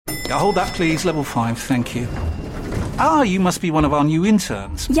Hold that, please. Level 5, thank you. Ah, you must be one of our new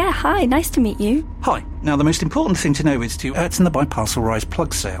interns. Yeah, hi, nice to meet you. Hi. Now, the most important thing to know is to Ertzen the Biparcel Rise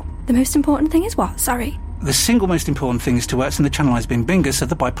plug sale. The most important thing is what? Sorry. The single most important thing is to Ertzen the Channelized Bing Bingus of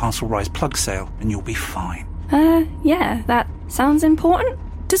the Biparcel Rise plug sale, and you'll be fine. Yeah, that sounds important.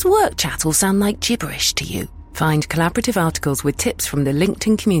 Does work chat all sound like gibberish to you? Find collaborative articles with tips from the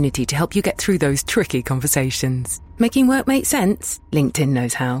LinkedIn community to help you get through those tricky conversations. Making work make sense? LinkedIn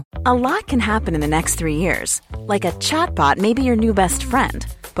knows how. A lot can happen in the next 3 years. Like a chatbot may be your new best friend.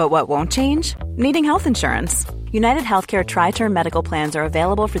 But what won't change? Needing health insurance. United Healthcare Tri-Term Medical Plans are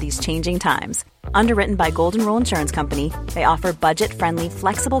available for these changing times. Underwritten by Golden Rule Insurance Company, they offer budget-friendly,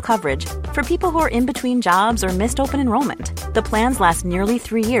 flexible coverage for people who are in between jobs or missed open enrollment. The plans last nearly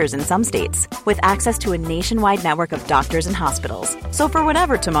 3 years in some states, with access to a nationwide network of doctors and hospitals. So for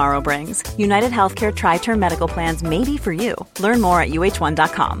whatever tomorrow brings, United Healthcare Tri-Term Medical Plans may be for you. Learn more at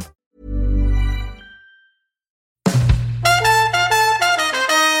uh1.com.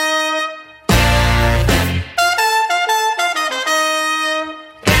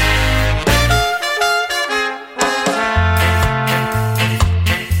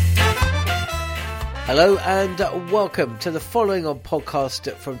 Hello and welcome to the following on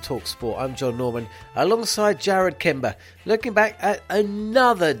podcast from TalkSport. I'm John Norman alongside Jared Kimber, looking back at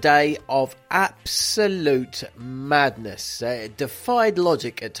another day of absolute madness. It defied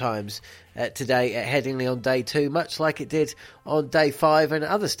logic at times today at Headingley on day 2, much like it did on day 5 and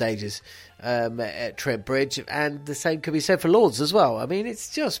other stages at Trent Bridge, and the same could be said for Lords as well. I mean,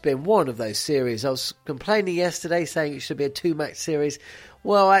 it's just been one of those series. I was complaining yesterday saying it should be a 2-match series.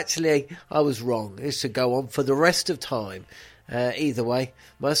 Well, actually, I was wrong. This should go on for the rest of time. Either way,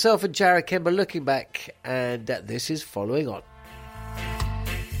 myself and Jared Kimber looking back, and this is following on.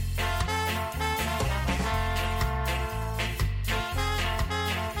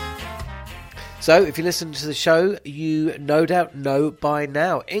 So, if you listen to the show, you no doubt know by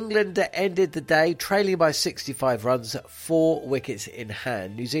now. England ended the day trailing by 65 runs, 4 wickets in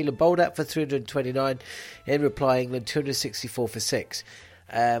hand. New Zealand bowled out for 329. In reply, England 264 for 6.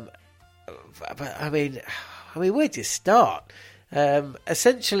 But I mean, where do you start?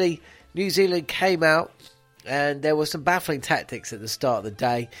 Essentially, New Zealand came out and there were some baffling tactics at the start of the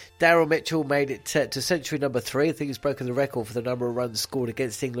day. Daryl Mitchell made it to century number 3. I think he's broken the record for the number of runs scored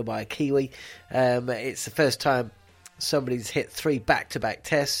against England by a Kiwi. It's the first time somebody's hit 3 back-to-back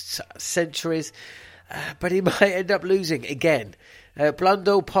tests, centuries, but he might end up losing again.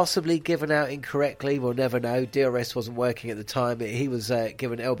 Blundell possibly given out incorrectly, we'll never know. DRS wasn't working at the time. He was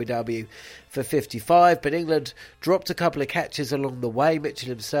given LBW for 55, but England dropped a couple of catches along the way. Mitchell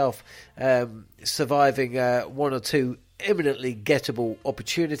himself surviving 1 or 2 imminently gettable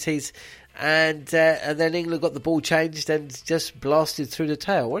opportunities, and then England got the ball changed and just blasted through the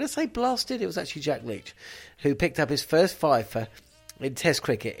tail. When I say blasted, it was actually Jack Leach who picked up his first 5 in Test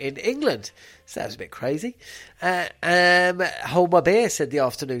cricket in England. So that was a bit crazy. Hold my beer, said the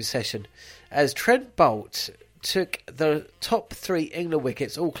afternoon session, as Trent Boult took the top 3 England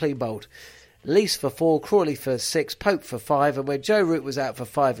wickets, all clean bowled. Lees for 4, Crawley for 6, Pope for 5, and when Joe Root was out for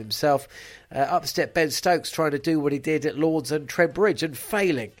 5 himself, up stepped Ben Stokes trying to do what he did at Lords and Trent Bridge and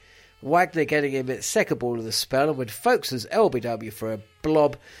failing. Wagner getting him at second ball of the spell, and when Folkes was LBW for a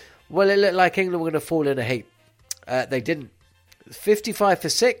blob, well, it looked like England were going to fall in a heap. They didn't. 55 for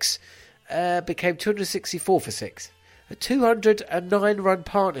 6 became 264 for 6. A 209-run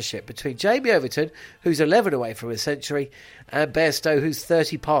partnership between Jamie Overton, who's 11 away from a century, and Bairstow, who's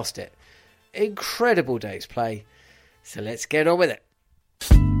 30 past it. Incredible day's play. So let's get on with it.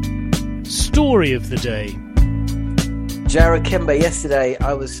 Story of the day. Jared Kimber, yesterday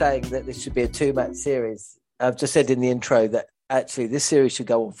I was saying that this should be a 2-match series. I've just said in the intro that actually this series should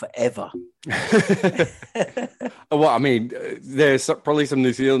go on forever. Well, I mean, there's probably some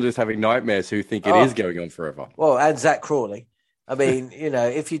New Zealanders having nightmares who think it is going on forever. Well, and Zach Crawley. I mean,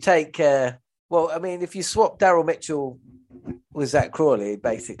 if you take... if you swap Daryl Mitchell with Zach Crawley,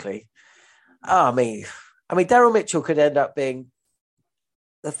 basically... I mean, Daryl Mitchell could end up being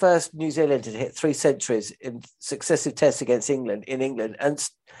the first New Zealander to hit 3 centuries in successive tests against England in England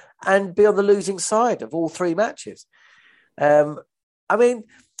and be on the losing side of all 3 matches. I mean,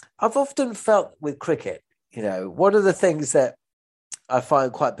 I've often felt with cricket, one of the things that I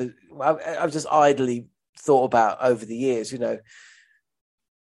find I've just idly thought about over the years,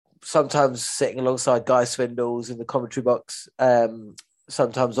 sometimes sitting alongside Guy Swindells in the commentary box,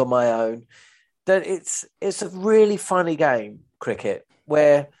 sometimes on my own, that it's a really funny game, cricket,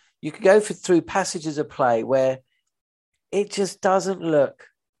 where you could go through passages of play where it just doesn't look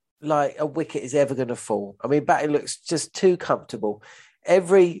like a wicket is ever going to fall. I mean, batting looks just too comfortable.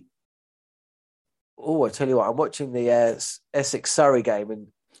 Every I tell you what, I'm watching the Essex-Surrey game, and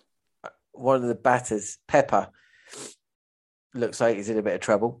one of the batters, Pepper, looks like he's in a bit of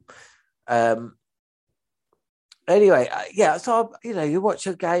trouble. Anyway, so, you watch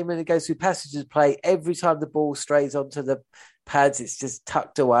a game and it goes through passages of play. Every time the ball strays onto the pads, it's just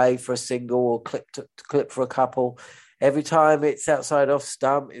tucked away for a single or clipped for a couple. Every time it's outside off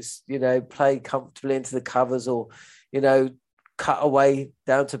stump, it's, played comfortably into the covers or, cut away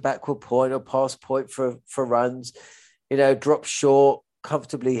down to backward point or pass point for runs, drop short,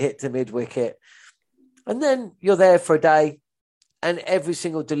 comfortably hit to mid-wicket. And then you're there for a day and every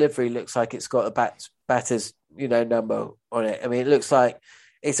single delivery looks like it's got a batter's, number on it. I mean, it looks like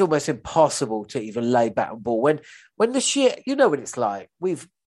it's almost impossible to even lay bat and ball. When the shit, what it's like. We've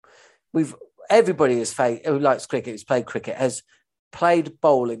everybody who likes cricket, who's played cricket, has played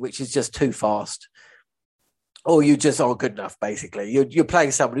bowling, which is just too fast. Or you just aren't good enough, basically. You're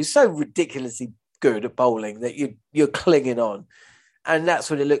playing someone who's so ridiculously good at bowling that you're clinging on. And that's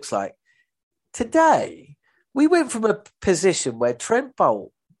what it looks like. Today, we went from a position where Trent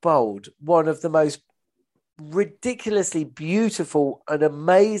Boult bowled one of the most ridiculously beautiful and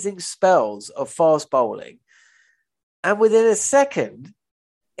amazing spells of fast bowling. And within a second,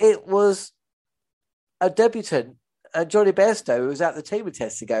 it was a debutant, Johnny Bairstow, who was at the team a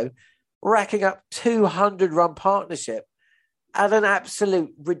test ago, racking up 200-run partnership at an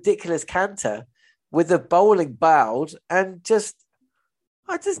absolute ridiculous canter with the bowling bowed and the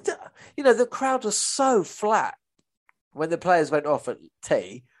crowd was so flat when the players went off at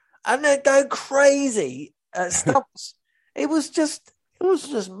tee and they're going crazy at stumps. It was just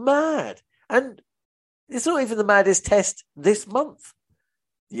mad. And it's not even the maddest test this month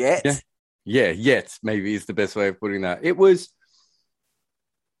yet. Yet maybe is the best way of putting that. It was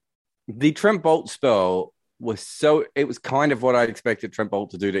the Trent Boult spell it was kind of what I expected Trent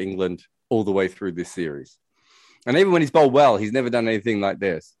Boult to do to England all the way through this series. And even when he's bowled well, he's never done anything like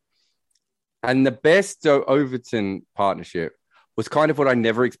this. And the Bairstow-Overton partnership was kind of what I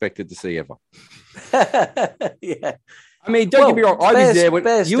never expected to see ever. Yeah. I mean, don't get me wrong. I was there when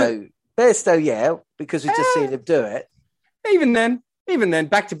Bairstow, yeah, because we've just seen him do it. Even then,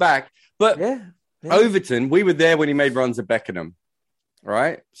 back to back. But Overton, we were there when he made runs at Beckenham,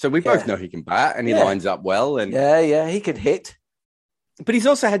 right? So we both know he can bat and he lines up well. And he can hit. But he's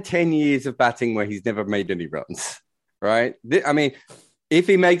also had 10 years of batting where he's never made any runs, right? I mean, if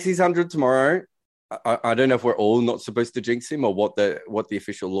he makes his 100 tomorrow, I don't know if we're all not supposed to jinx him or what the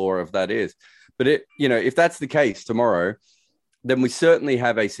official law of that is. But if that's the case tomorrow, then we certainly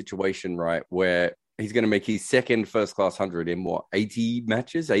have a situation, right, where he's going to make his second first-class 100 in,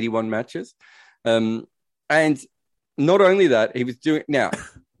 81 matches? And not only that, he was doing... Now,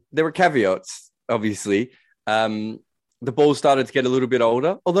 there were caveats, obviously. The ball started to get a little bit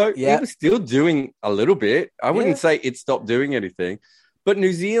older, although he was still doing a little bit. I wouldn't say it stopped doing anything. But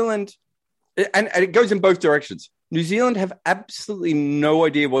New Zealand... And it goes in both directions. New Zealand have absolutely no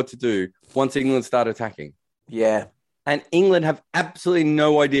idea what to do once England start attacking. Yeah. And England have absolutely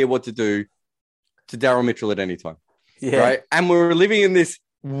no idea what to do to Daryl Mitchell at any time. Yeah. Right? And we're living in this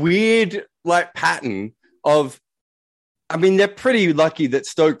weird pattern of, I mean, they're pretty lucky that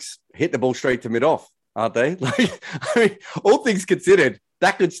Stokes hit the ball straight to mid-off, aren't they? All things considered,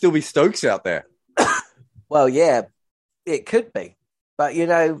 that could still be Stokes out there. Well, yeah, it could be. But,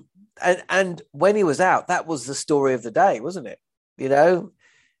 and when he was out, that was the story of the day, wasn't it?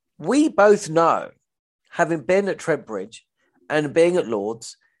 We both know, having been at Trent Bridge and being at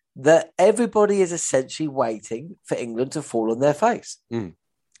Lord's, that everybody is essentially waiting for England to fall on their face. Mm.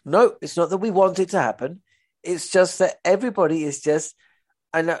 No, it's not that we want it to happen. It's just that everybody is just,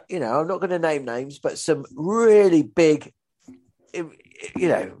 and I'm not going to name names, but some really big,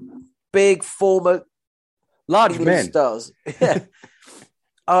 big former large England men stars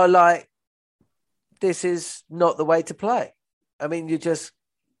are like, this is not the way to play. I mean,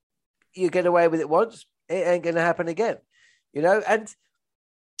 you get away with it once, it ain't going to happen again, And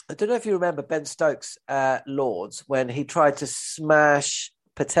I don't know if you remember Ben Stokes at Lord's when he tried to smash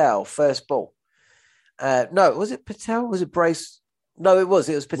Patel first ball. No, was it Patel? Was it Brace? No, it was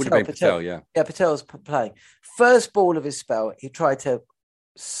Patel. Patel, yeah. Yeah, Patel's playing. First ball of his spell, he tried to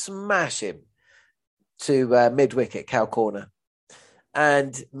smash him to mid-wicket, cow corner,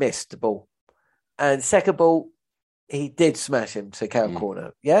 and missed the ball. And second ball, he did smash him to cow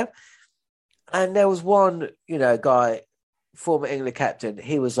corner, yeah? And there was one, guy, former England captain,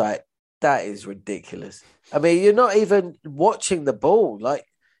 he was like, that is ridiculous. I mean, you're not even watching the ball.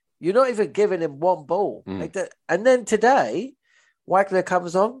 You're not even giving him one ball. Like that. And then today, Wagner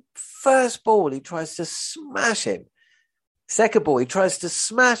comes on. First ball, he tries to smash him. Second ball, he tries to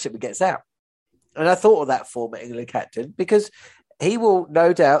smash him and gets out. And I thought of that former England captain because he will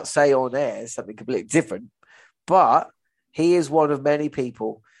no doubt say on air something completely different, but he is one of many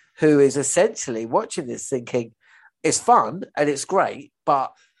people who is essentially watching this thinking it's fun and it's great,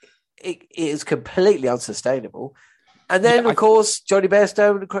 but it is completely unsustainable. And then, of course, Johnny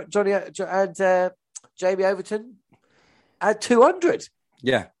Bairstow and Jamie Overton at 200.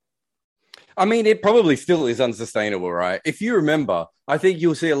 Yeah. I mean, it probably still is unsustainable, right? If you remember, I think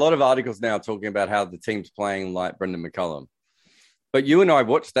you'll see a lot of articles now talking about how the team's playing like Brendan McCullum. But you and I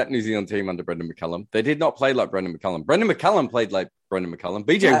watched that New Zealand team under Brendan McCullum. They did not play like Brendan McCullum. Brendan McCullum played like Brendan McCullum.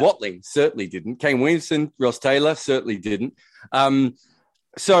 BJ Watling certainly didn't. Kane Williamson, Ross Taylor certainly didn't.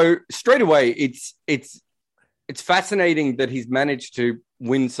 So straight away, it's fascinating that he's managed to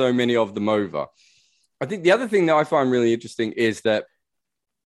win so many of them over. I think the other thing that I find really interesting is that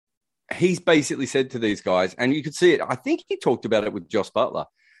he's basically said to these guys, and you could see it, I think he talked about it with Josh Butler.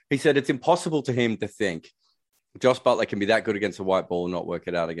 He said it's impossible to him to think Josh Butler can be that good against a white ball and not work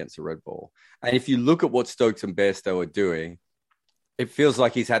it out against a red ball. And if you look at what Stokes and Bairstow are doing, it feels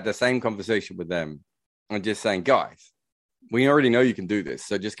like he's had the same conversation with them and just saying, guys, we already know you can do this,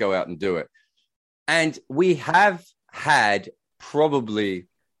 so just go out and do it. And we have had probably...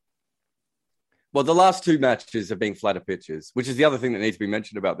 Well, the last two matches have been flatter pitches, which is the other thing that needs to be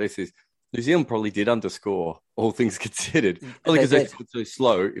mentioned about this is New Zealand probably did underscore, all things considered, probably because they were so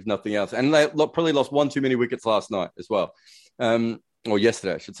slow, if nothing else. And they probably lost one too many wickets last night as well, or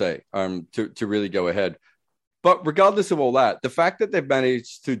yesterday, I should say, to really go ahead. But regardless of all that, the fact that they've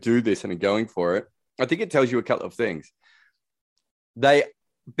managed to do this and are going for it, I think it tells you a couple of things.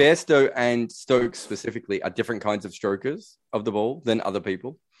 Bairstow and Stokes specifically are different kinds of strokers of the ball than other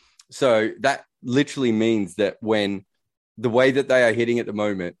people. So that literally means that when the way that they are hitting at the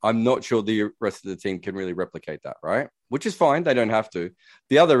moment, I'm not sure the rest of the team can really replicate that, right? Which is fine. They don't have to.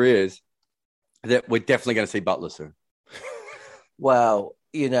 The other is that we're definitely going to see Butler soon. Well,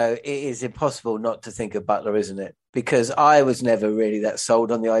 it is impossible not to think of Butler, isn't it? Because I was never really that sold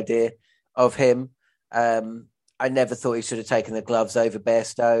on the idea of him. I never thought he should have taken the gloves over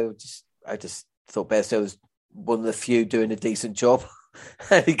Bairstow. I just thought Bairstow was one of the few doing a decent job.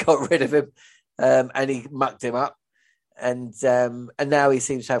 And he got rid of him, and he mucked him up, and now he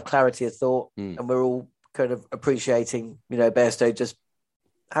seems to have clarity of thought, and we're all kind of appreciating, Bairstow just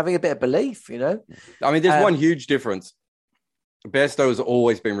having a bit of belief, I mean, there's one huge difference. Bairstow has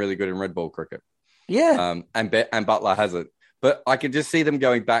always been really good in red ball cricket, and Butler hasn't. But I could just see them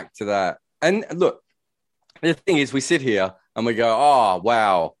going back to that. And look, the thing is, we sit here and we go, "Oh,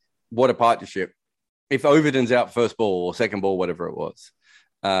 wow, what a partnership." If Overton's out first ball or second ball, whatever it was,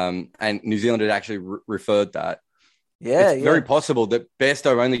 and New Zealand had actually referred that, it's very possible that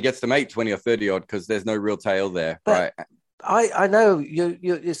Bairstow only gets to make 20 or 30 odd because there's no real tail there, but right? I know you.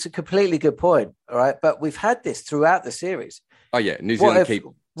 It's a completely good point, all right? But we've had this throughout the series. Oh yeah, New Zealand keep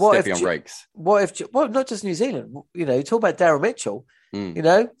stepping on rakes. Not just New Zealand. You talk about Daryl Mitchell.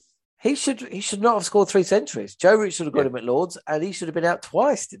 He should not have scored 3 centuries. Joe Root should have got him at Lords, and he should have been out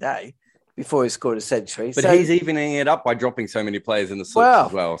twice today before he scored a century. But he's evening it up by dropping so many players in the slips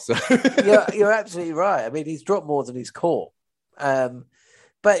as well. So you're absolutely right. I mean, he's dropped more than he's caught.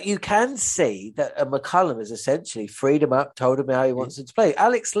 But you can see that McCullum has essentially freed him up, told him how he wants him to play.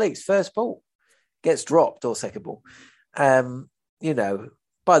 Alex Lees, first ball, gets dropped, or second ball.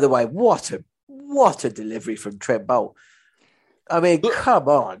 By the way, what a delivery from Trent Boult. I mean, come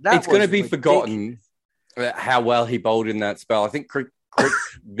on. It's going to be forgotten how well he bowled in that spell. I think Crick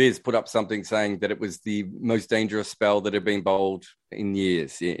Viz put up something saying that it was the most dangerous spell that had been bowled in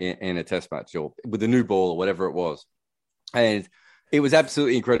years in a test match, or with a new ball or whatever it was. And it was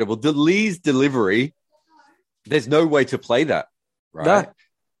absolutely incredible. The Lee's delivery, there's no way to play that, right? No.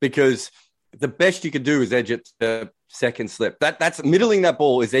 Because the best you can do is edge it to second slip. That's middling that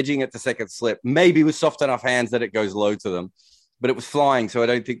ball is edging it to second slip, maybe with soft enough hands that it goes low to them. But it was flying, so I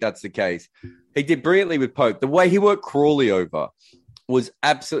don't think that's the case. He did brilliantly with Pope. The way he worked Crawley over was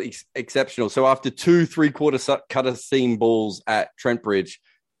absolutely exceptional. So after 2 3/4 cutter seam balls at Trent Bridge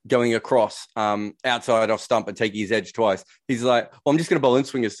going across outside off stump and taking his edge twice, he's like, well, I'm just going to bowl in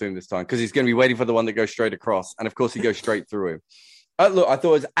swingers to him this time because he's going to be waiting for the one that goes straight across. And, of course, he goes straight through him. Look, I thought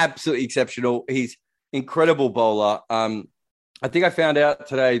it was absolutely exceptional. He's incredible bowler. I think I found out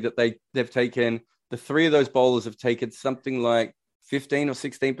today that they've taken – the 3 of those bowlers have taken something like 15 or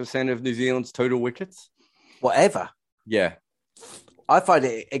 16% of New Zealand's total wickets. Whatever. Yeah. I find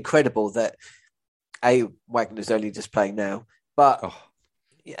it incredible that Wagner's only just playing now, but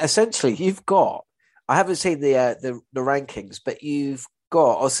essentially you've got, I haven't seen the rankings, but you've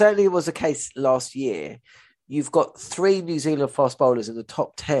got, or certainly it was the case last year, you've got 3 New Zealand fast bowlers in the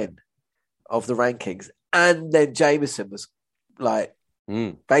top 10 of the rankings, and then Jameson was like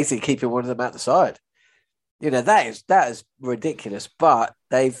basically keeping one of them out the side. That is ridiculous. But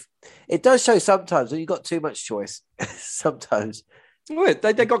it does show sometimes when you've got too much choice. Sometimes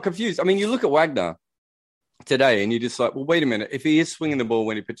they got confused. I mean, you look at Wagner today, and you're just like, well, wait a minute. If he is swinging the ball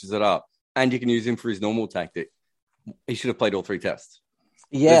when he pitches it up, and you can use him for his normal tactic, he should have played all 3 tests.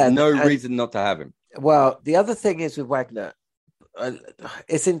 Yeah, there's no reason not to have him. Well, the other thing is with Wagner,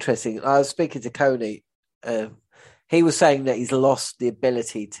 it's interesting. I was speaking to Coney. He was saying that he's lost the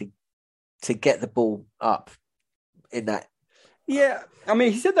ability to get the ball up in that. Yeah, I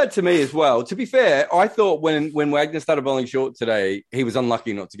mean, he said that to me as well. To be fair, I thought when Wagner started bowling short today, he was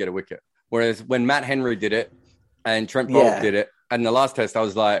unlucky not to get a wicket. Whereas when Matt Henry did it and Trent Boult did it, and the last test, I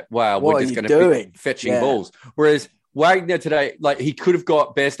was like, wow, we're just going to be fetching balls. Whereas Wagner today, like, he could have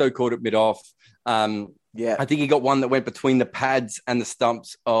got Bairstow caught at mid-off. I think he got one that went between the pads and the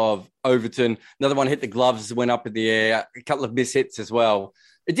stumps of Overton. Another one hit the gloves, went up in the air. A couple of mishits as well.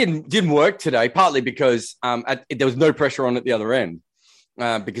 It didn't work today, partly because there was no pressure on at the other end.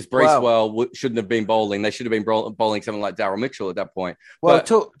 Because Bracewell shouldn't have been bowling. They should have been bowling someone like Daryl Mitchell at that point. Well,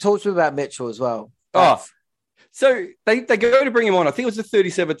 talk to me about Mitchell as well. So they go to bring him on. I think it was the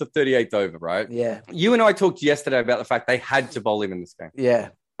 37th or 38th over, right? Yeah. You and I talked yesterday about the fact they had to bowl him in this game. Yeah.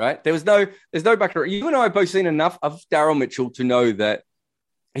 Right? There's no back. You and I have both seen enough of Daryl Mitchell to know that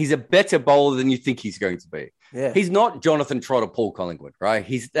he's a better bowler than you think he's going to be. Yeah. He's not Jonathan Trott or Paul Collingwood, right?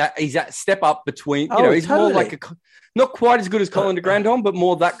 He's that step up between, he's totally. more like not quite as good as Colin de Grandhomme, but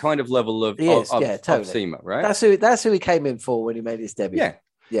more that kind of level of seamer, right? That's who he came in for when he made his debut. Yeah.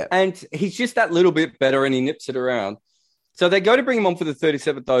 Yeah. And he's just that little bit better and he nips it around. So they go to bring him on for the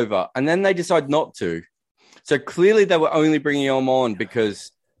 37th over and then they decide not to. So clearly they were only bringing him on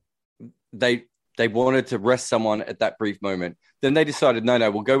because they wanted to rest someone at that brief moment. Then they decided,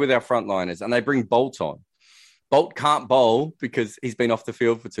 no, we'll go with our frontliners, and they bring Boult on. Boult can't bowl because he's been off the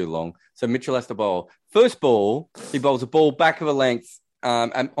field for too long. So Mitchell has to bowl. First ball, he bowls a ball back of a length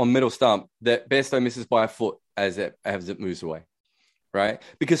on middle stump that Bairstow misses by a foot as it moves away, right?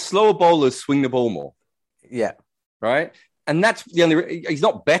 Because slower bowlers swing the ball more. Yeah. Right? And that's the only... He's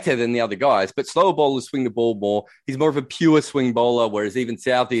not better than the other guys, but slower bowlers swing the ball more. He's more of a pure swing bowler, whereas even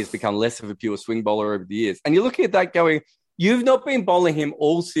Southee has become less of a pure swing bowler over the years. And you're looking at that going... You've not been bowling him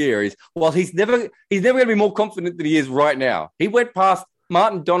all series. Well, he's never going to be more confident than he is right now. He went past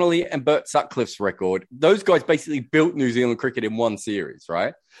Martin Donnelly and Bert Sutcliffe's record. Those guys basically built New Zealand cricket in one series,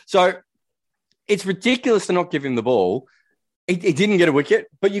 right? So it's ridiculous to not give him the ball. He didn't get a wicket,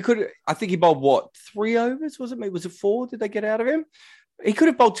 but you could. I think he bowled 3 overs? Was it 4? Did they get out of him? He could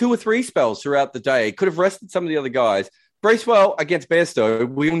have bowled 2 or 3 spells throughout the day. He could have rested some of the other guys. Bracewell against Bairstow,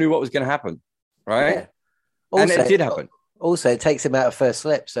 we all knew what was going to happen, right? Yeah. Also, and it did happen. Also, it takes him out of first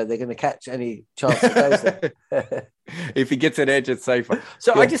slip, so they're going to catch any chance it goes there. If he gets an edge, it's safer.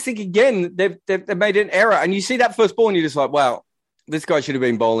 So I just think, again, they've made an error. And you see that first ball and you're just like, wow, this guy should have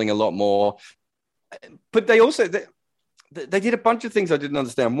been bowling a lot more. But they also, they did a bunch of things I didn't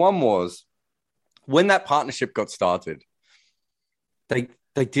understand. One was, when that partnership got started, they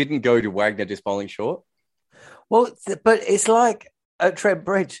didn't go to Wagner just bowling short. Well, but it's like at Trent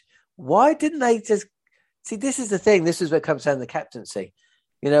Bridge. Why didn't they just... See, this is the thing. This is where it comes down to the captaincy.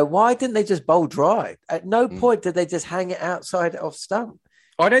 Why didn't they just bowl dry? At no point did they just hang it outside off stump.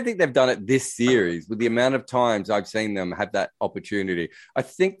 I don't think they've done it this series with the amount of times I've seen them have that opportunity. I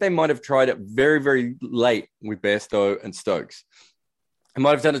think they might have tried it very, very late with Bairstow and Stokes. They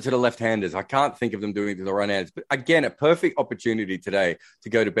might have done it to the left-handers. I can't think of them doing it to the right-handers. But again, a perfect opportunity today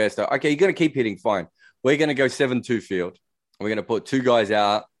to go to Bairstow. Okay, you're going to keep hitting, fine. We're going to go 7-2 field. We're going to put 2 guys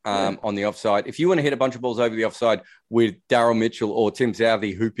out on the offside. If you want to hit a bunch of balls over the offside with Daryl Mitchell or Tim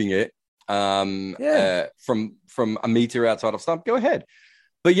Southee hooping it from a metre outside of stump, go ahead.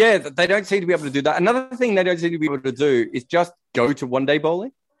 But yeah, they don't seem to be able to do that. Another thing they don't seem to be able to do is just go to one-day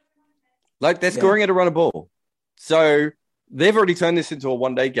bowling. Like, they're scoring at a run of ball. So they've already turned this into a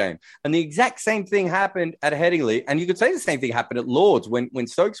one-day game. And the exact same thing happened at Headingley. And you could say the same thing happened at Lords when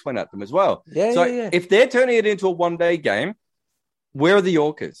Stokes went at them as well. If they're turning it into a one-day game, where are the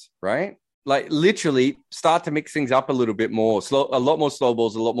Yorkers, right? Like, literally start to mix things up a little bit more. A lot more slow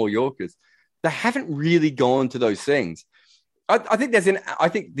balls, a lot more Yorkers. They haven't really gone to those things. I think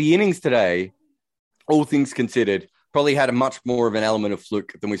the innings today, all things considered, probably had a much more of an element of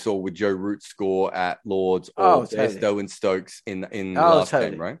fluke than we saw with Joe Root's score at Lords or Bairstow and Stokes in the last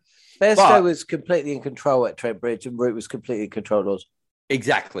game, right? Bairstow was completely in control at Trent Bridge and Root was completely in control of Lords.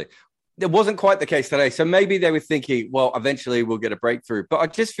 Exactly. It wasn't quite the case today. So maybe they were thinking, well, eventually we'll get a breakthrough. But I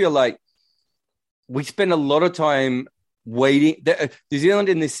just feel like we spend a lot of time waiting. New Zealand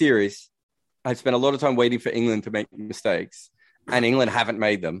in this series has spent a lot of time waiting for England to make mistakes, and England haven't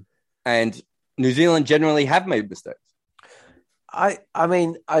made them. And New Zealand generally have made mistakes. I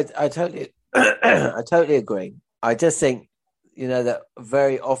mean, I totally, I totally agree. I just think, that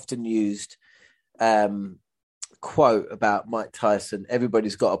very often used quote about Mike Tyson,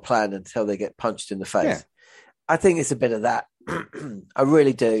 everybody's got a plan until they get punched in the face. Yeah. I think it's a bit of that. I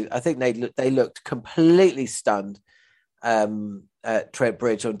really do. I think they looked completely stunned at Trent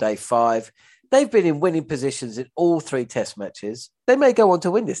Bridge on day 5. They've been in winning positions in all 3 test matches. They may go on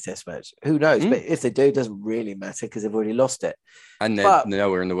to win this test match. Who knows? But if they do, it doesn't really matter because they've already lost it. And they're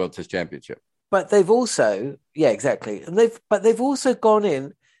nowhere in the World Test Championship. But they've also, exactly. And they've also gone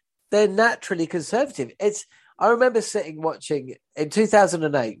in. They're naturally conservative. I remember watching in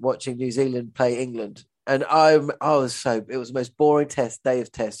 2008, watching New Zealand play England, and it was the most boring day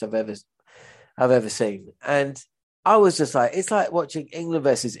of tests I've ever seen. And I was just like, it's like watching England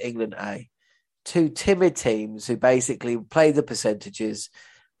versus England A. 2 timid teams who basically play the percentages,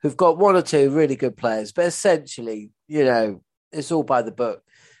 who've got 1 or 2 really good players, but essentially, it's all by the book.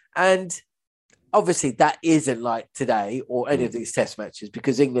 And obviously that isn't like today or any of these test matches,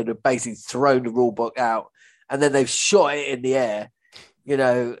 because England have basically thrown the rule book out and then they've shot it in the air,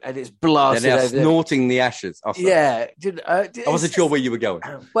 and it's blasted. They're now snorting the ashes. Yeah. I wasn't sure where you were going.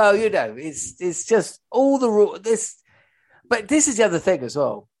 Well, it's just all the rule. But this is the other thing as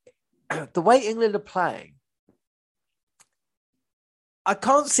well. The way England are playing, I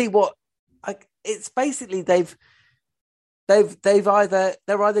can't see it's basically they're either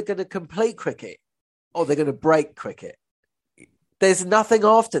going to complete cricket or they're going to break cricket. There's nothing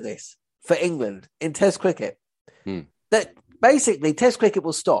after this for England in Test cricket. That basically Test cricket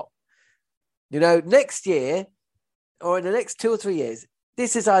will stop. Next year or in the next 2 or 3 years,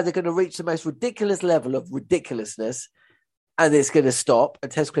 this is either going to reach the most ridiculous level of ridiculousness and it's going to stop,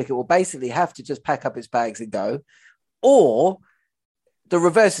 and Test cricket will basically have to just pack up its bags and go, or the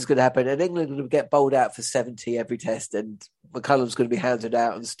reverse is going to happen, and England are going to get bowled out for 70 every test, and McCullum's going to be hounded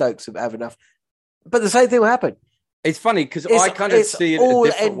out, and Stokes will have enough. But the same thing will happen. It's funny because I kind of see it a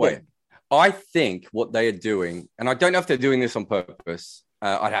different way. I think what they are doing, and I don't know if they're doing this on purpose.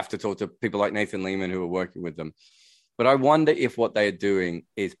 I'd have to talk to people like Nathan Lehman who are working with them. But I wonder if what they are doing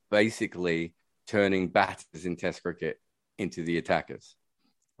is basically turning batters in Test cricket into the attackers,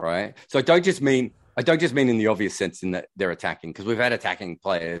 right? So I don't just mean in the obvious sense in that they're attacking, because we've had attacking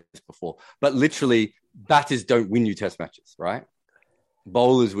players before, but literally batters don't win you Test matches, right?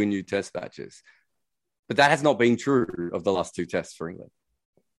 Bowlers win you Test matches. But that has not been true of the last 2 tests for England.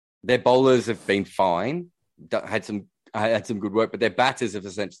 Their bowlers have been fine, had some good work, but their batters have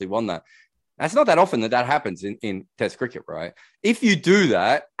essentially won that. That's not that often that happens in Test cricket, right? If you do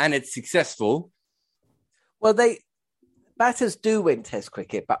that and it's successful. Well, batters do win Test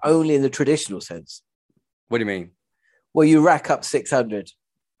cricket, but only in the traditional sense. What do you mean? Well, you rack up 600.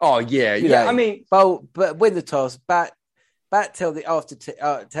 Oh, yeah. I mean, but win the toss, bat till after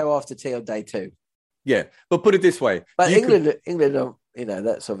tea on day 2. Yeah, but put it this way. But England,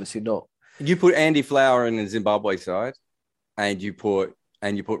 that's obviously not. You put Andy Flower in the Zimbabwe side, and you put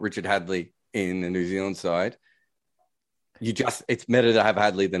Richard Hadley in the New Zealand side. It's better to have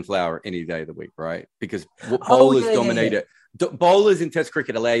Hadley than Flower any day of the week, right? Because bowlers dominate it. Bowlers in Test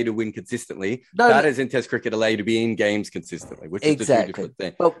cricket allow you to win consistently. Batters in Test cricket allow you to be in games consistently, which is the 2 different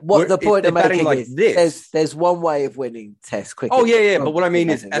things. But what the point I'm making is there's one way of winning Test cricket. Oh, yeah. But what I mean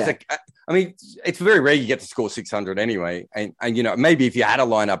is, it's very rare you get to score 600 anyway. And maybe if you had a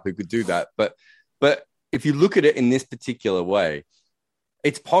lineup who could do that. But if you look at it in this particular way,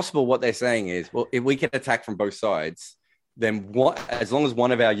 it's possible what they're saying is, well, if we can attack from both sides, then as long as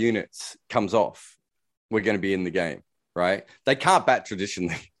one of our units comes off, we're going to be in the game. Right? They can't bat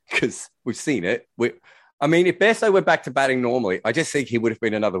traditionally because we've seen it. If Bairstow went back to batting normally, I just think he would have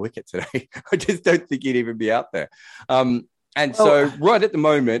been another wicket today. I just don't think he'd even be out there. So right at the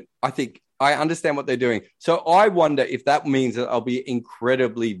moment, I think I understand what they're doing. So I wonder if that means that I'll be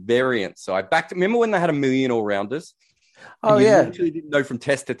incredibly variant. So remember when they had 1 million all-rounders? Oh, yeah. You literally didn't know from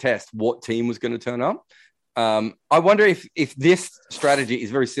test to test what team was going to turn up. I wonder if this strategy is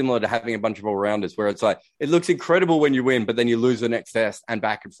very similar to having a bunch of all-rounders, where it's like, it looks incredible when you win, but then you lose the next test and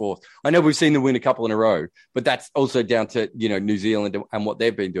back and forth. I know we've seen them win a couple in a row, but that's also down to, New Zealand and what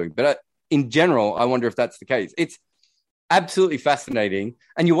they've been doing. But in general, I wonder if that's the case. It's absolutely fascinating.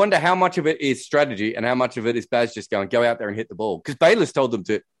 And you wonder how much of it is strategy and how much of it is Baz just go out there and hit the ball. Because Bayliss told them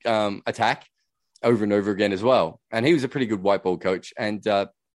to attack over and over again as well. And he was a pretty good white ball coach, and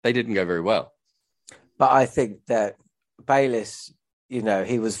they didn't go very well. But I think that Bayliss, he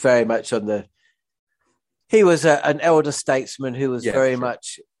was very much he was an elder statesman who was very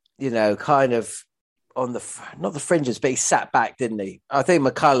much, kind of on not the fringes, but he sat back, didn't he? I think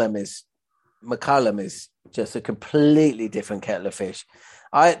McCullum is just a completely different kettle of fish.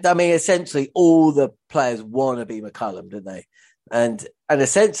 I mean, essentially, all the players want to be McCullum, don't they? And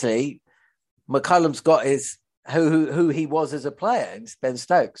essentially, McCullum's got his who he was as a player, and Ben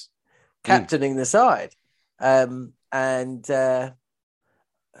Stokes, captaining the side. And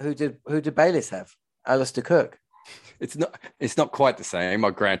who did Bayliss have? Alistair Cook. It's not quite the same,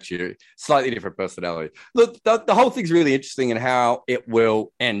 I'll grant you. Slightly different personality. Look, the whole thing's really interesting in how it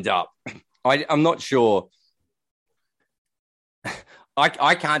will end up. I'm not sure.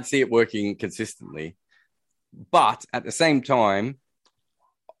 I can't see it working consistently. But at the same time,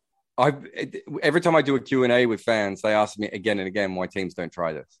 every time I do a Q&A with fans, they ask me again and again why teams don't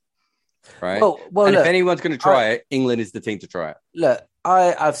try this. Right? Well, and look, if anyone's going to try it, England is the team to try it. Look,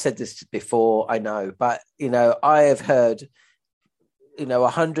 I've said this before, I know, but, I have heard,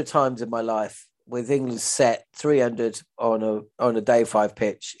 100 times in my life with England set 300 on a day 5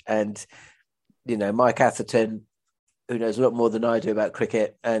 pitch and, Mike Atherton, who knows a lot more than I do about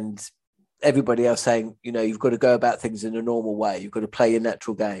cricket, and everybody else saying, you've got to go about things in a normal way. You've got to play your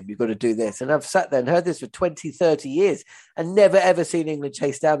natural game. You've got to do this. And I've sat there and heard this for 20, 30 years and never, ever seen England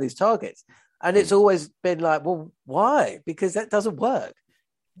chase down these targets. And it's always been like, well, why? Because that doesn't work.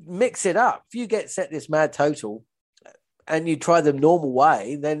 Mix it up. If you get set this mad total and you try the normal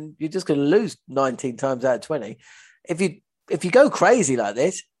way, then you're just going to lose 19 times out of 20. If you go crazy like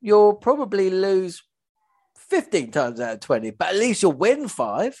this, you'll probably lose 15 times out of 20, but at least you'll win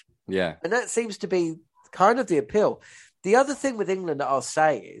 5. Yeah. And that seems to be kind of the appeal. The other thing with England that I'll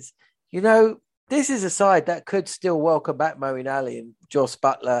say is, this is a side that could still welcome back Moeen Ali and Joss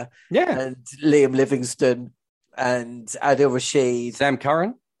Butler and Liam Livingstone and Adil Rashid. Sam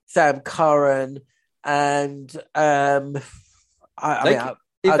Curran. And if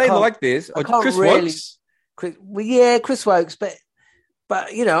they like this, Chris Wokes. Chris Wokes. But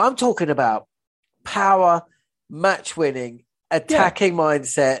I'm talking about power, match winning, attacking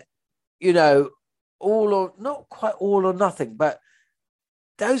mindset, all or not quite all or nothing, but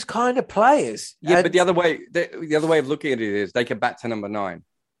those kind of players. Yeah, but the other way of looking at it is they can bat to number 9,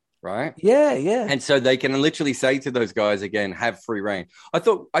 right? Yeah. And so they can literally say to those guys again, have free reign. I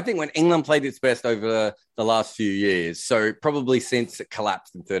think when England played its best over the last few years, so probably since it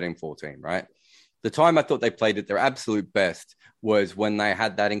collapsed in 13-14, right? The time I thought they played at their absolute best was when they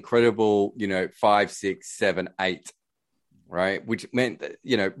had that incredible, 5, 6, 7, 8. Right, which meant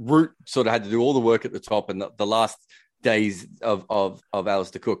that Root sort of had to do all the work at the top and the last days of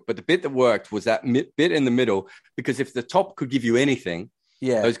Alistair Cook. But the bit that worked was that bit in the middle, because if the top could give you anything,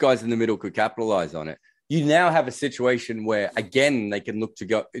 those guys in the middle could capitalize on it. You now have a situation where again they can look to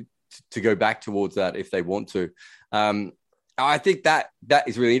go back towards that if they want to. I think that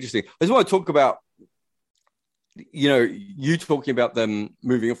is really interesting. I just want to talk about you talking about them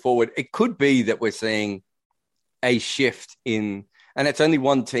moving forward. It could be that we're seeing a shift in, and it's only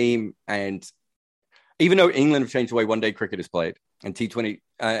one team. And even though England have changed the way one-day cricket is played and T20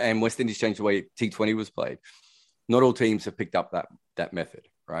 and West Indies changed the way T20 was played, not all teams have picked up that method,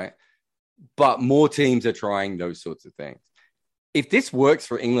 right? But more teams are trying those sorts of things. If this works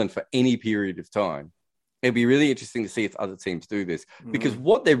for England for any period of time, it'd be really interesting to see if other teams do this, because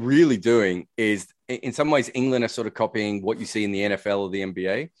what they're really doing is, in some ways, England are sort of copying what you see in the NFL or the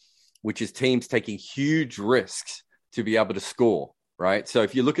NBA, which is teams taking huge risks to be able to score, right? So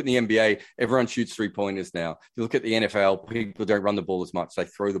if you look at the NBA, everyone shoots 3-pointers now. If you look at the NFL, people don't run the ball as much. They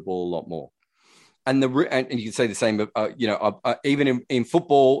throw the ball a lot more. And you can say the same, even in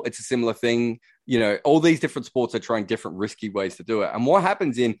football, it's a similar thing. All these different sports are trying different risky ways to do it. And what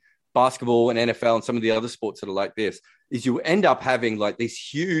happens in basketball and NFL and some of the other sports that are like this is you end up having like these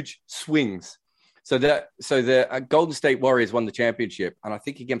huge swings. So the Golden State Warriors won the championship, and I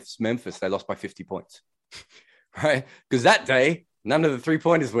think against Memphis they lost by 50 points, right? Because that day none of the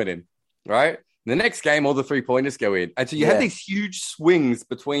 3-pointers went in, right? The next game all the 3-pointers go in, and so you have these huge swings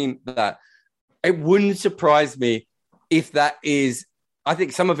between that. It wouldn't surprise me if that is. I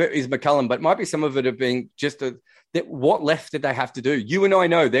think some of it is McCullum, but it might be some of it of being just what left did they have to do? You and I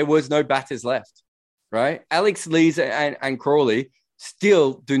know there was no batters left, right? Alex Lees and Crawley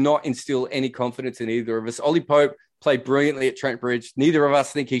still do not instill any confidence in either of us. Ollie Pope played brilliantly at Trent Bridge. Neither of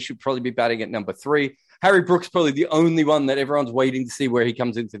us think he should probably be batting at number 3. Harry Brooks probably the only one that everyone's waiting to see where he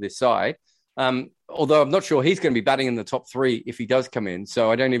comes into this side. Although I'm not sure he's going to be batting in the top 3 if he does come in.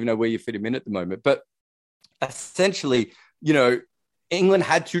 So I don't even know where you fit him in at the moment. But essentially, England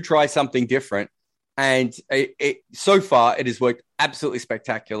had to try something different. And so far, it has worked absolutely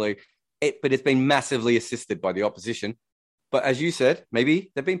spectacularly. But it's been massively assisted by the opposition. But as you said,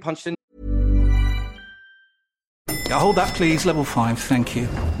 maybe they've been punched in. Hold that, please. Level 5, thank you.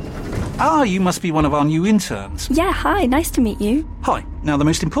 Ah, you must be one of our new interns. Yeah, hi, nice to meet you. Hi. Now, the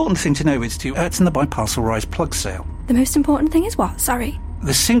most important thing to know is to Ertzen the Biparcel Rise plug sale. The most important thing is what? Sorry.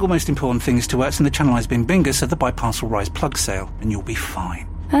 The single most important thing is to Ertzen the Channelized Bing Bingus of the Biparcel Rise plug sale, and you'll be fine.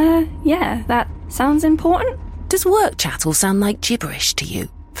 Yeah, that sounds important. Does work chat all sound like gibberish to you?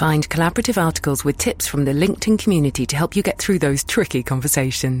 Find collaborative articles with tips from the LinkedIn community to help you get through those tricky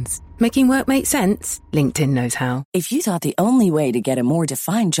conversations. Making work make sense? LinkedIn knows how. If you thought the only way to get a more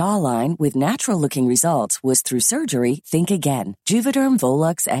defined jawline with natural-looking results was through surgery, think again. Juvederm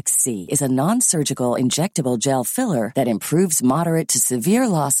Volux XC is a non-surgical injectable gel filler that improves moderate to severe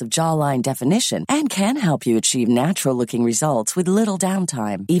loss of jawline definition and can help you achieve natural-looking results with little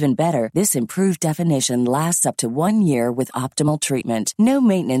downtime. Even better, this improved definition lasts up to 1 year with optimal treatment. No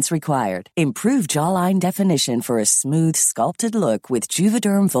maintenance required. Improve jawline definition for a smooth, sculpted look with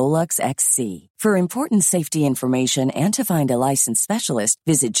Juvederm Volux XC. For important safety information and to find a licensed specialist,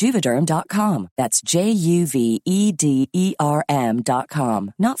 visit Juvederm.com. That's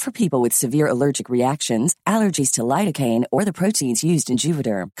Juvederm.com. Not for people with severe allergic reactions, allergies to lidocaine, or the proteins used in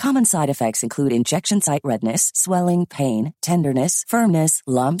Juvederm. Common side effects include injection site redness, swelling, pain, tenderness, firmness,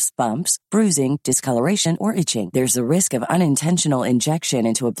 lumps, bumps, bruising, discoloration, or itching. There's a risk of unintentional injection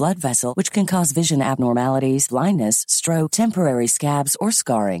into a blood vessel, which can cause vision abnormalities, blindness, stroke, temporary scabs, or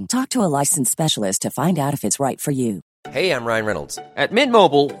scarring. Talk to a licensed specialist to find out if it's right for you. Hey, I'm Ryan Reynolds. At Mint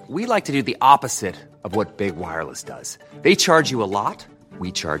Mobile, we like to do the opposite of what Big Wireless does. They charge you a lot,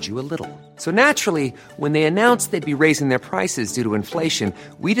 we charge you a little. So naturally, when they announced they'd be raising their prices due to inflation,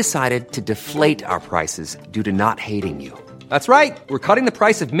 we decided to deflate our prices due to not hating you. That's right. We're cutting the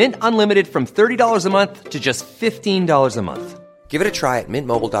price of Mint Unlimited from $30 a month to just $15 a month. Give it a try at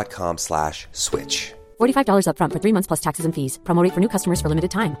mintmobile.com/switch. $45 up front for 3 months plus taxes and fees. Promo rate for new customers for limited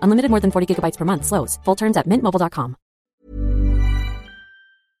time. Unlimited more than 40 gigabytes per month. Slows full terms at mintmobile.com.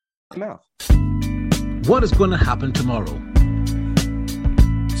 What is going to happen tomorrow?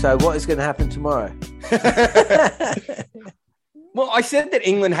 So what is going to happen tomorrow? Well, I said that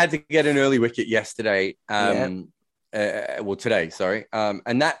England had to get an early wicket yesterday. Today, sorry.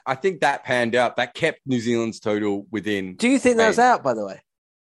 And that, I think that panned out. That kept New Zealand's total within. Do you think that was out, by the way?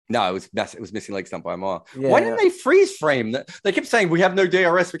 No, it was missing leg stump by a mile. Yeah. Why didn't they freeze frame that? They kept saying, we have no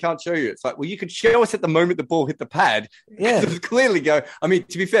DRS, we can't show you. It's like, well, you could show us at the moment the ball hit the pad. Yeah. It was clearly go. I mean,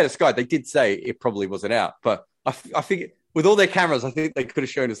 to be fair to Sky, they did say it probably wasn't out. But I figured with all their cameras, I think they could have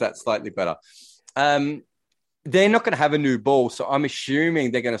shown us that slightly better. They're not going to have a new ball. So I'm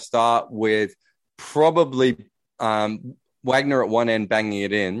assuming they're going to start with probably Wagner at one end banging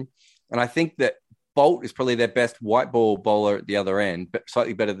it in. And I think that Bolt is probably their best white ball bowler at the other end, but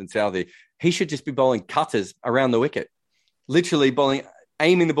slightly better than Southey. He should just be bowling cutters around the wicket, literally bowling,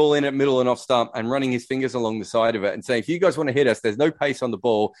 aiming the ball in at middle and off stump and running his fingers along the side of it and saying, if you guys want to hit us, there's no pace on the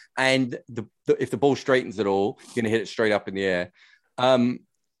ball. And if the ball straightens at all, you're going to hit it straight up in the air. I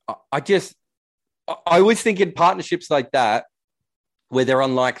always think in partnerships like that, where they're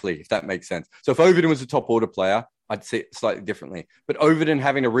unlikely, if that makes sense. So if Overton was a top order player, I'd see it slightly differently. But Overton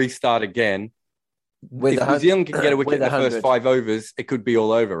having to restart again, if New Zealand can get a wicket in the first 5 overs, it could be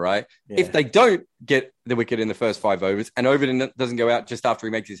all over, right? Yeah. If they don't get the wicket in the first 5 overs and Overton doesn't go out just after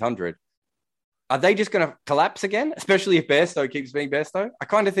he makes his 100, are they just going to collapse again? Especially if Bairstow keeps being Bairstow? I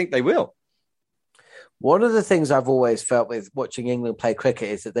kind of think they will. One of the things I've always felt with watching England play cricket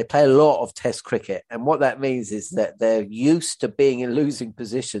is that they play a lot of test cricket. And what that means is that they're used to being in losing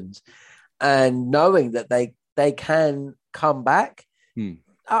positions and knowing that they can come back.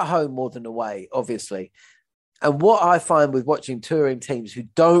 At home more than away, obviously. And what I find with watching touring teams who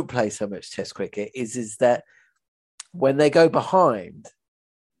don't play so much test cricket is that when they go behind,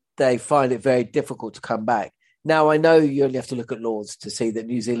 they find it very difficult to come back. Now, I know you only have to look at Lords to see that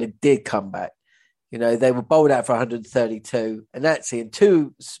New Zealand did come back. You know, they were bowled out for 132, and that's in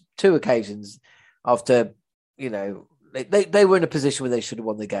two occasions after, you know, they were in a position where they should have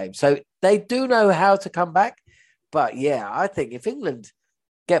won the game. So they do know how to come back. But yeah, I think if England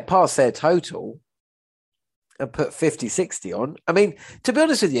get past their total and put 50-60 on. I mean, to be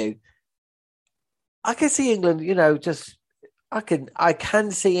honest with you, I can see England, you know, I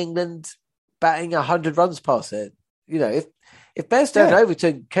can see England batting 100 runs past it. You know, if Bairstow and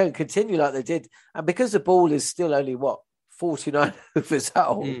Overton can continue like they did, and because the ball is still only 49 overs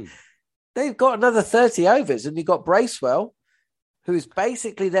old, they've got another 30 overs, and you've got Bracewell, who's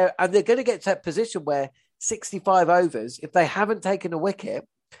basically there, and they're going to get to that position where 65 overs, if they haven't taken a wicket,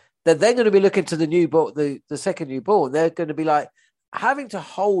 then they're going to be looking to the new ball, the second new ball, and they're going to be like having to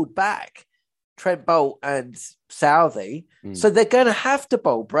hold back Trent Boult and Southey. So they're going to have to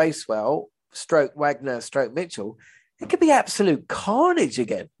bowl Bracewell, stroke Wagner, stroke Mitchell. It could be absolute carnage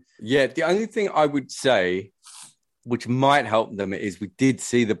again. Yeah, the only thing I would say, which might help them, is we did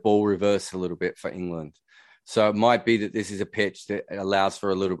see the ball reverse a little bit for England. So it might be that this is a pitch that allows for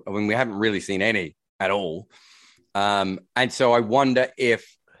a little. I mean, we haven't really seen any at all. And so I wonder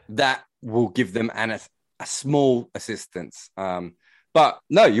if that will give them a small assistance. But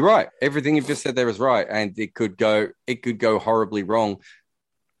no, you're right. Everything you've just said there is right. And it could go horribly wrong.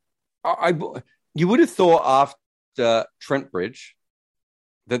 You would have thought after Trent Bridge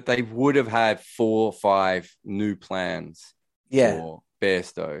that they would have had 4 or 5 new plans for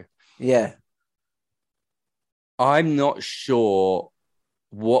Bairstow. Yeah. I'm not sure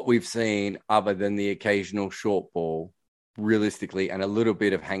what we've seen other than the occasional short ball, realistically, and a little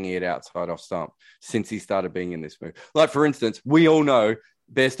bit of hanging it outside off stump since he started being in this move. Like, for instance, we all know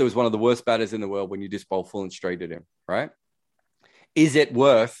Bairstow is one of the worst batters in the world when you just bowl full and straight at him, right? Is it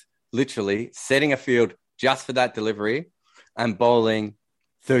worth literally setting a field just for that delivery and bowling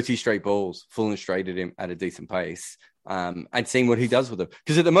 30 straight balls full and straight at him at a decent pace and seeing what he does with them?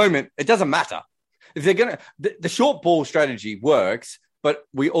 Because at the moment, it doesn't matter. If they're going to, the short ball strategy works, but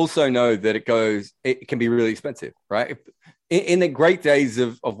we also know that it can be really expensive, right? In the great days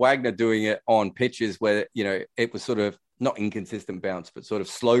of Wagner doing it on pitches where, it was sort of not inconsistent bounce, but sort of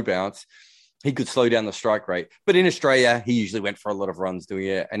slow bounce, he could slow down the strike rate. But in Australia, he usually went for a lot of runs doing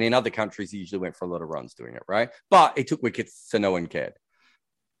it. And in other countries, he usually went for a lot of runs doing it, right? But it took wickets, so no one cared.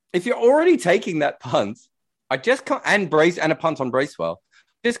 If you're already taking that punt, I just can't, and a punt on Bracewell,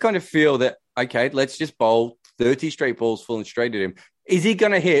 just kind of feel that, okay, let's just bowl 30 straight balls full and straight at him. Is he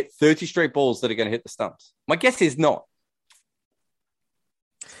going to hit 30 straight balls that are going to hit the stumps? My guess is not.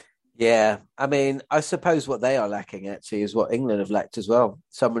 Yeah, I mean, I suppose what they are lacking actually is what England have lacked as well.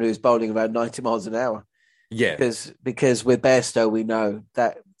 Someone who's bowling around 90 miles an hour. Yeah. Because with Bairstow, we know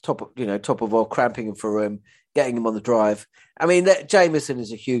that top of all, cramping him for room, getting him on the drive. I mean, Jamieson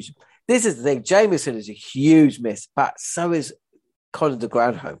is this is the thing, Jamieson is a huge miss, but so is Colin de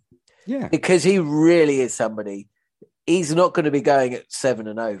Granholm. Yeah. Because he really is somebody. He's not going to be going at 7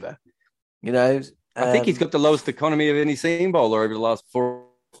 and over. I think he's got the lowest economy of any seam bowler over the last 4 or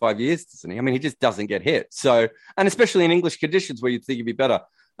 5 years, doesn't he? I mean, he just doesn't get hit. So, and especially in English conditions where you'd think he'd be better.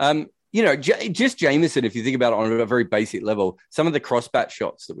 Just Jamieson, if you think about it on a very basic level, some of the cross-bat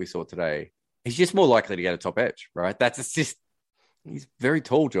shots that we saw today, he's just more likely to get a top edge, right? He's very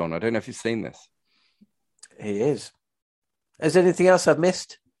tall, John. I don't know if you've seen this. He is. Is there anything else I've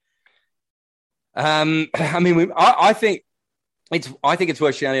missed? I think it's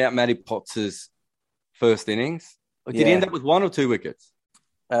worth shouting out Matty Potts' first innings. Did he end up with 1 or 2 wickets?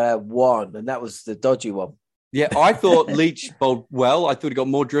 1, and that was the dodgy one. Yeah, I thought Leach bowled well. I thought he got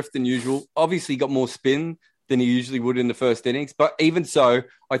more drift than usual. Obviously, he got more spin than he usually would in the first innings. But even so,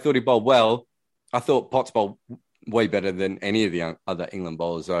 I thought he bowled well. I thought Potts bowled way better than any of the other England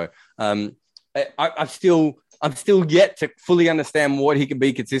bowlers. So I'm still yet to fully understand what he can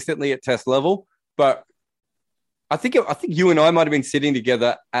be consistently at Test level. But I think you and I might have been sitting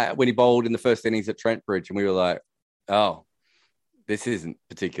together when he bowled in the first innings at Trent Bridge, and we were like, "Oh, this isn't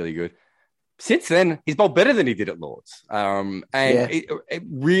particularly good." Since then, he's bowled better than he did at Lord's, it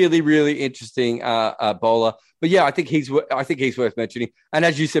really, really interesting bowler. But yeah, I think he's worth mentioning. And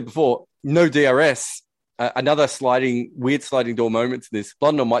as you said before, no DRS, another weird sliding door moment to this.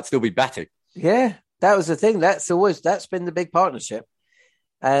 Blundell might still be batting. Yeah, that was the thing. That's been the big partnership.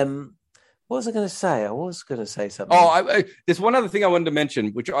 What was I going to say? I was going to say something. There's one other thing I wanted to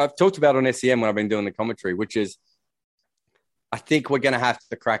mention, which I've talked about on SEM when I've been doing the commentary, which is I think we're going to have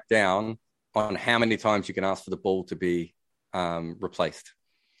to crack down on how many times you can ask for the ball to be replaced.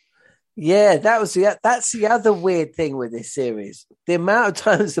 Yeah, that's the other weird thing with this series. The amount of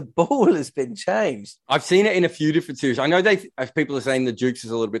times the ball has been changed. I've seen it in a few different series. I know people are saying the Dukes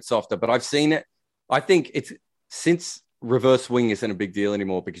is a little bit softer, but I've seen it. I think it's since reverse swing isn't a big deal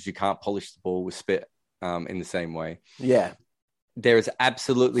anymore because you can't polish the ball with spit in the same way. Yeah. There is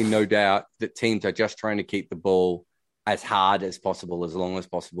absolutely no doubt that teams are just trying to keep the ball as hard as possible, as long as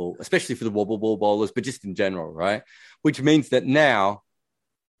possible, especially for the wobble ball bowlers, but just in general, right? Which means that now,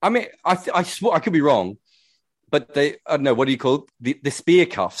 I mean, I could be wrong, but I don't know, what do you call it? The spear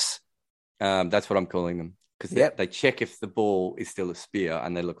cuffs. That's what I'm calling them because they check if the ball is still a spear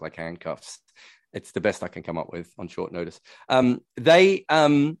and they look like handcuffs. It's the best I can come up with on short notice. I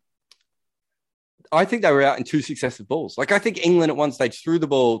think they were out in 2 successive balls. Like I think England at one stage threw the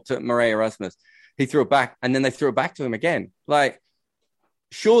ball to Murray Erasmus. He threw it back and then they threw it back to him again. Like,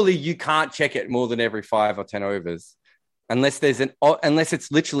 surely you can't check it more than every 5 or 10 overs unless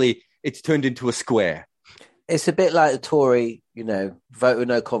it's literally it's turned into a square. It's a bit like the Tory, vote with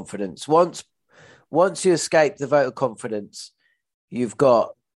no confidence. Once you escape the vote of confidence, you've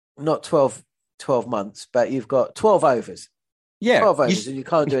got not 12 months, but you've got 12 overs. Yeah. 12 overs, and you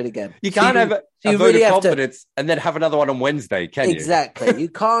can't do it again. You can't have a vote of confidence and then have another one on Wednesday, can you? Exactly. You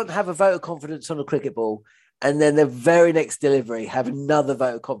can't have a vote of confidence on a cricket ball and then the very next delivery have another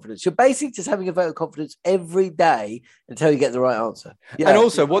vote of confidence. You're basically just having a vote of confidence every day until you get the right answer. Yeah. And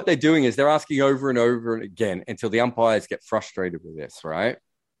also what they're doing is they're asking over and over and again until the umpires get frustrated with this, right?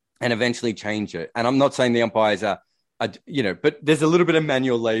 And eventually change it. And I'm not saying the umpires are, but there's a little bit of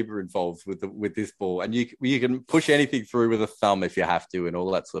manual labor involved with this ball, and you can push anything through with a thumb if you have to, and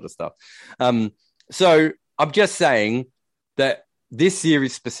all that sort of stuff. So I'm just saying that this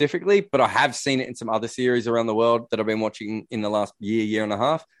series specifically, but I have seen it in some other series around the world that I've been watching in the last year and a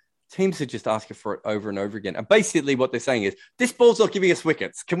half. Teams are just asking for it over and over again. And basically what they're saying is, this ball's not giving us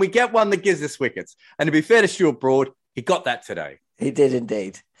wickets. Can we get one that gives us wickets? And to be fair to Stuart Broad, he got that today. He did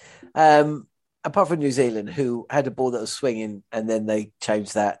indeed. Apart from New Zealand, who had a ball that was swinging, and then they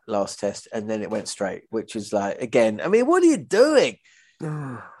changed that last test, and then it went straight, which was like, again, I mean, what are you doing?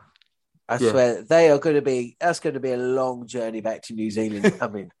 I swear, that's going to be a long journey back to New Zealand. I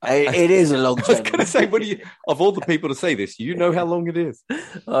mean, it is a long journey. I was going to say, of all the people to say this, you know how long it is.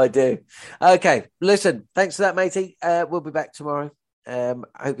 I do. Okay, listen, thanks for that, matey. We'll be back tomorrow. I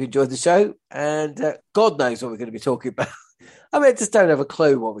hope you enjoyed the show, and God knows what we're going to be talking about. I mean, I just don't have a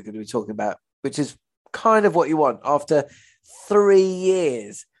clue what we're going to be talking about, which is kind of what you want after 3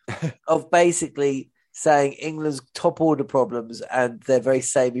 years of basically saying England's top order problems and their very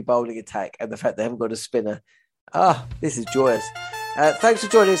samey bowling attack and the fact they haven't got a spinner. This is joyous. Thanks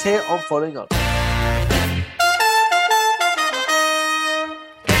for joining us here on Following On.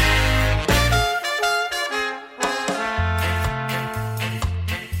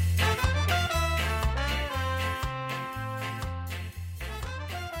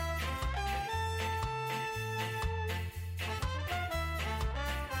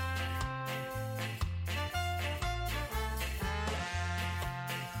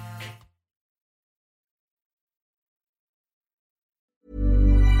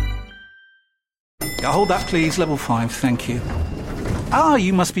 Hold that, please. Level 5, thank you.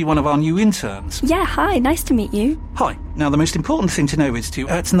 You must be one of our new interns. Yeah, hi, nice to meet you. Hi. Now, the most important thing to know is to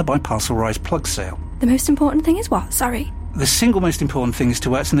in the Biparcel Rise plug sale. The most important thing is what? Sorry. The single most important thing is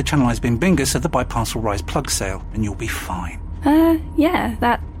to in the Channelized Bin Bingus of the Biparcel Rise plug sale, and you'll be fine. Yeah,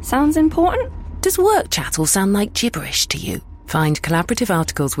 that sounds important. Does work chat all sound like gibberish to you? Find collaborative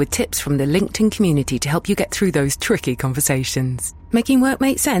articles with tips from the LinkedIn community to help you get through those tricky conversations. Making work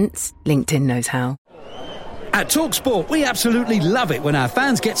make sense? LinkedIn knows how. At TalkSport, we absolutely love it when our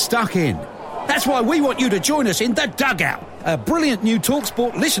fans get stuck in. That's why we want you to join us in The Dugout, a brilliant new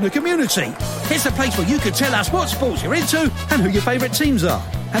TalkSport listener community. It's a place where you can tell us what sports you're into and who your favourite teams are,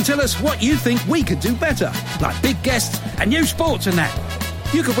 and tell us what you think we could do better, like big guests and new sports and that.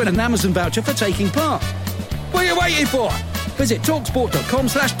 You could win an Amazon voucher for taking part. What are you waiting for? Visit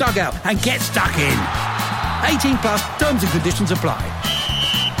talksport.com/dugout and get stuck in. 18 plus, terms and conditions apply.